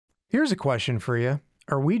Here's a question for you.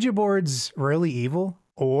 Are Ouija boards really evil?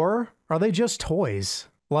 Or are they just toys?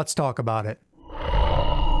 Let's talk about it.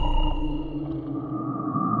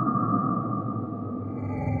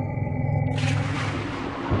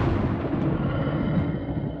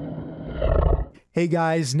 Hey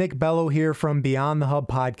guys, Nick Bello here from Beyond the Hub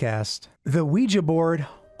podcast. The Ouija board,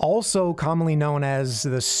 also commonly known as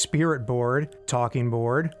the spirit board, talking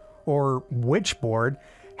board, or witch board,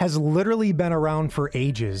 has literally been around for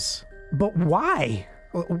ages. But why?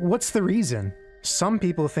 What's the reason? Some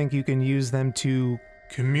people think you can use them to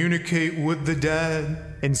communicate with the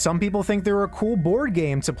dead. And some people think they're a cool board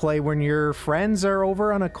game to play when your friends are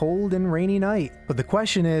over on a cold and rainy night. But the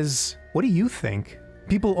question is, what do you think?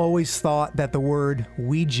 People always thought that the word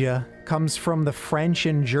Ouija comes from the French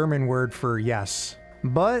and German word for yes.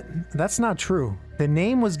 But that's not true. The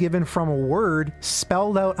name was given from a word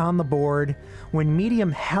spelled out on the board when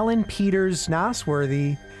medium Helen Peters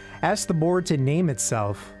Nosworthy asked the board to name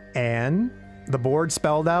itself. And the board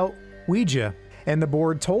spelled out Ouija. And the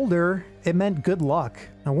board told her it meant good luck.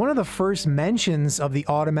 Now, one of the first mentions of the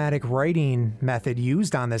automatic writing method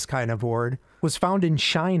used on this kind of board was found in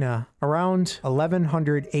China around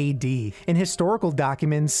 1100 AD in historical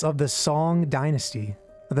documents of the Song dynasty.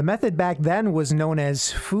 The method back then was known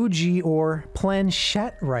as Fuji or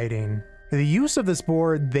planchette writing. The use of this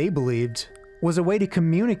board, they believed, was a way to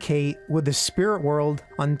communicate with the spirit world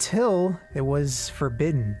until it was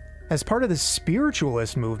forbidden. As part of the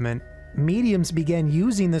spiritualist movement, mediums began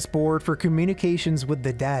using this board for communications with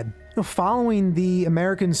the dead. Following the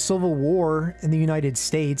American Civil War in the United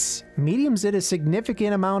States, mediums did a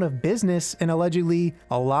significant amount of business in allegedly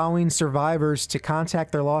allowing survivors to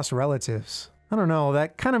contact their lost relatives. I don't know,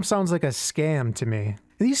 that kind of sounds like a scam to me.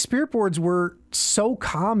 These spirit boards were so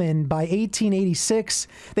common by 1886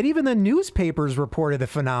 that even the newspapers reported the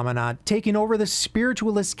phenomenon, taking over the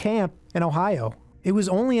spiritualist camp in Ohio. It was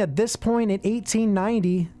only at this point in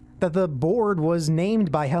 1890 that the board was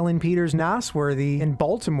named by Helen Peters Nosworthy in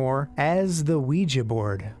Baltimore as the Ouija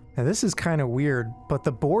board. Now this is kind of weird, but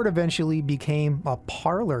the board eventually became a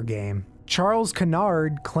parlor game. Charles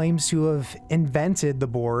Kennard claims to have invented the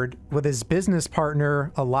board with his business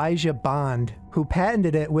partner Elijah Bond, who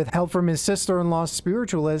patented it with help from his sister-in-law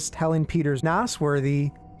spiritualist Helen Peters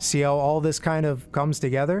Nosworthy. See how all this kind of comes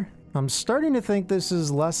together? I'm starting to think this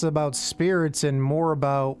is less about spirits and more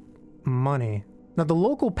about money. Now, the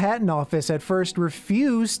local patent office at first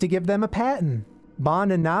refused to give them a patent.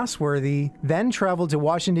 Bond and Nosworthy then traveled to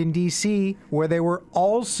Washington, D.C., where they were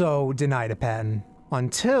also denied a patent,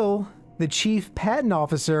 until the chief patent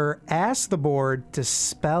officer asked the board to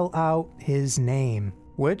spell out his name,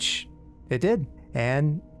 which it did,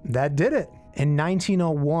 and that did it. In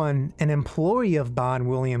 1901, an employee of Bond,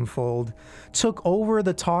 William Fuld, took over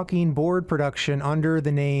the talking board production under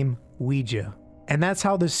the name Ouija. And that's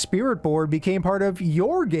how the spirit board became part of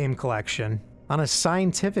your game collection. On a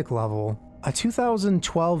scientific level, a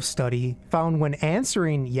 2012 study found when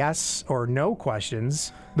answering yes or no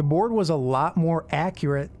questions, the board was a lot more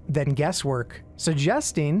accurate than guesswork,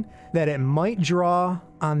 suggesting that it might draw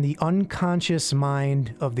on the unconscious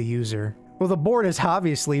mind of the user. Well, the board has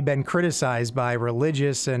obviously been criticized by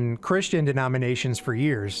religious and Christian denominations for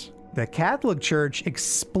years. The Catholic Church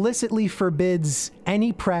explicitly forbids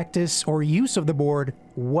any practice or use of the board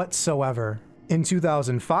whatsoever. In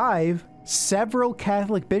 2005, several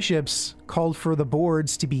Catholic bishops called for the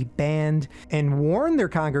boards to be banned and warned their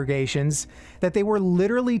congregations that they were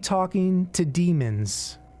literally talking to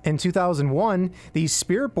demons. In 2001, these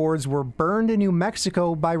spirit boards were burned in New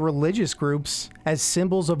Mexico by religious groups as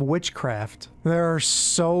symbols of witchcraft. There are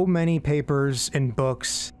so many papers and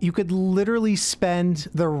books. You could literally spend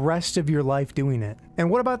the rest of your life doing it. And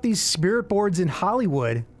what about these spirit boards in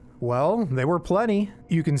Hollywood? Well, there were plenty.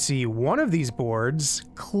 You can see one of these boards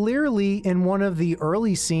clearly in one of the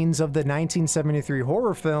early scenes of the 1973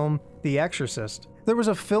 horror film, The Exorcist. There was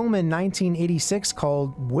a film in 1986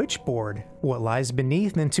 called Witch Board. What Lies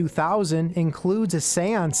Beneath in 2000 includes a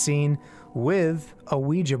seance scene with a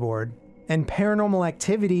Ouija board. And Paranormal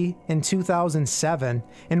Activity in 2007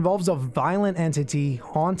 involves a violent entity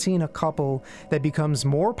haunting a couple that becomes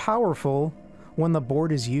more powerful when the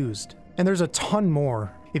board is used. And there's a ton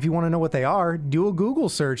more. If you want to know what they are, do a Google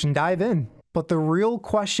search and dive in. But the real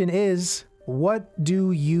question is, what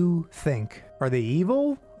do you think? Are they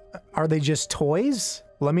evil? Are they just toys?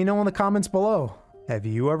 Let me know in the comments below. Have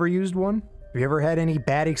you ever used one? Have you ever had any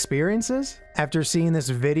bad experiences? After seeing this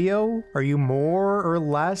video, are you more or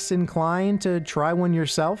less inclined to try one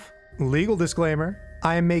yourself? Legal disclaimer,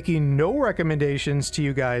 I am making no recommendations to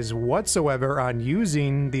you guys whatsoever on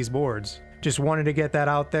using these boards. Just wanted to get that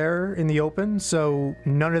out there in the open so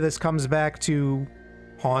none of this comes back to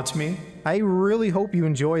haunt me. I really hope you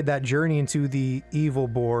enjoyed that journey into the evil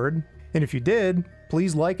board. And if you did,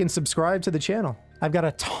 please like and subscribe to the channel. I've got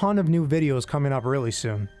a ton of new videos coming up really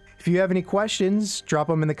soon. If you have any questions, drop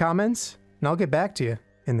them in the comments and I'll get back to you.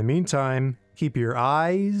 In the meantime, keep your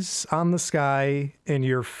eyes on the sky and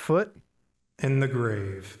your foot in the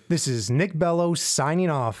grave. This is Nick Bello signing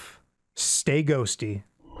off. Stay ghosty.